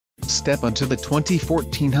Step onto the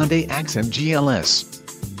 2014 Hyundai Accent GLS.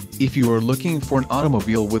 If you are looking for an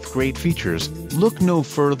automobile with great features, look no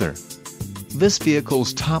further. This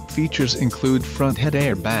vehicle's top features include front head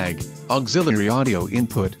airbag, auxiliary audio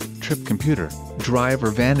input, trip computer,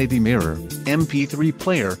 driver vanity mirror, MP3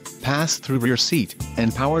 player, pass-through rear seat,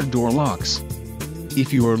 and power door locks.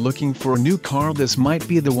 If you are looking for a new car, this might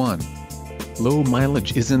be the one. Low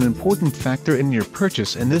mileage is an important factor in your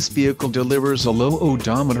purchase, and this vehicle delivers a low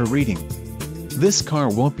odometer reading. This car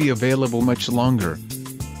won't be available much longer.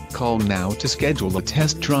 Call now to schedule a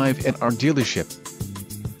test drive at our dealership.